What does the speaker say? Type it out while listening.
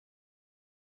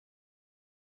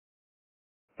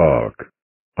Ugh.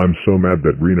 I'm so mad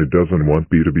that Rena doesn't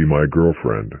want me to be my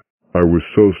girlfriend. I was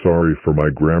so sorry for my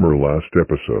grammar last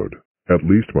episode. At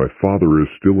least my father is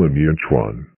still in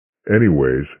Yanchuan.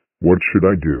 Anyways, what should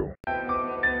I do?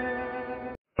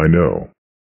 I know.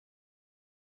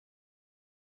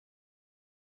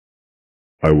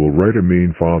 I will write a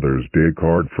mean Father's Day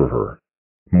card for her.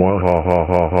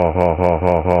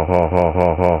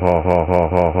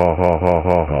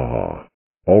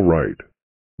 Alright.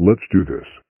 Let's do this.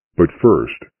 But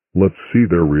first, let's see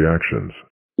their reactions.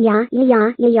 Yeah.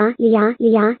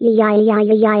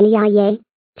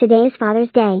 Today is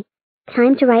Father's Day.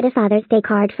 Time to write a Father's Day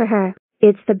card for her.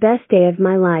 It's the best day of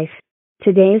my life.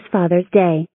 Today is Father's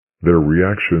Day. Their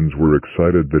reactions were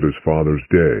excited that it's Father's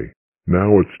Day.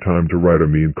 Now it's time to write a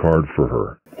mean card for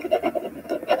her.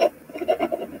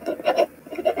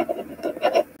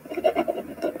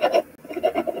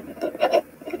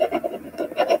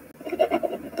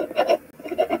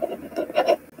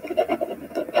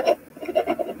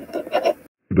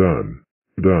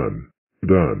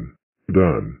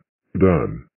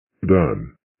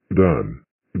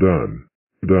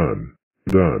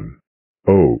 Done.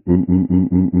 Oh,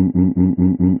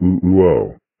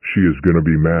 oh. She is gonna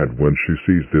be mad when she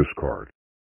sees this card.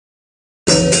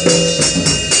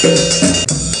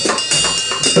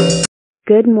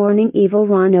 Good morning, Evil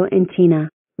Rano and Tina.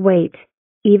 Wait.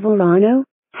 Evil Rano?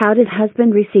 How did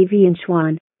husband receive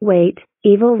Yanchuan? Wait,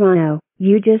 Evil Rano,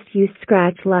 you just used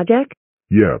scratch logic?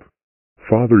 Yep.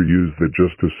 Father used it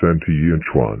just to send to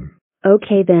Yanchuan.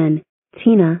 Okay then.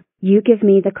 Tina, you give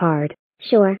me the card.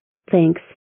 Sure. Thanks.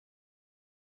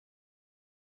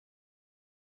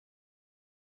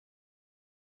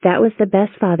 That was the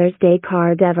best Father's Day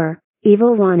card ever.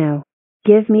 Evil Rano.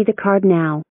 Give me the card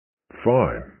now.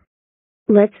 Fine.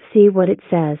 Let's see what it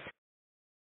says.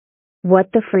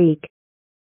 What the freak?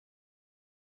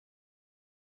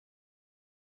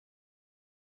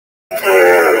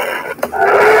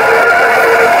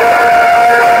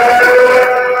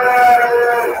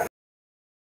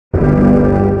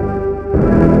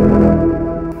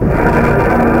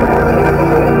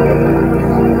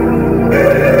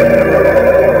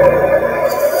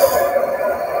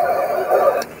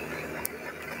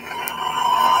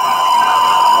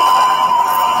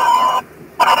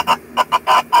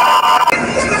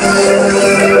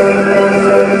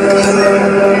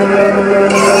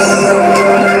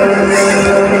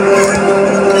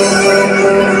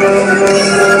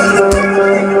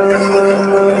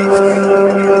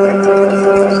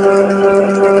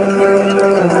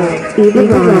 Evil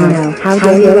Rano, how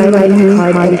dare you write me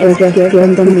card and just give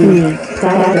them to me?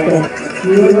 That's it.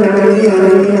 You were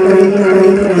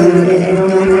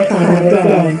Father's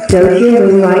Day. Go to your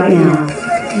room right now.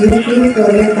 You should go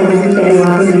to friends and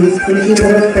lovers. You should go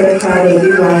for the card that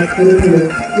you like to.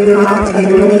 You're off a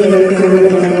minute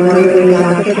and wondering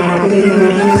about the cat and you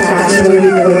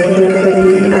working in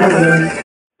the oven.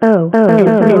 No.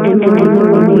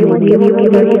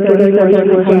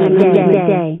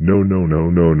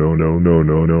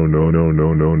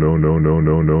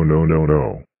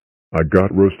 I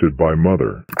got roasted by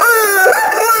mother.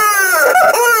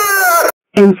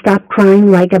 And stop crying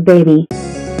like a baby.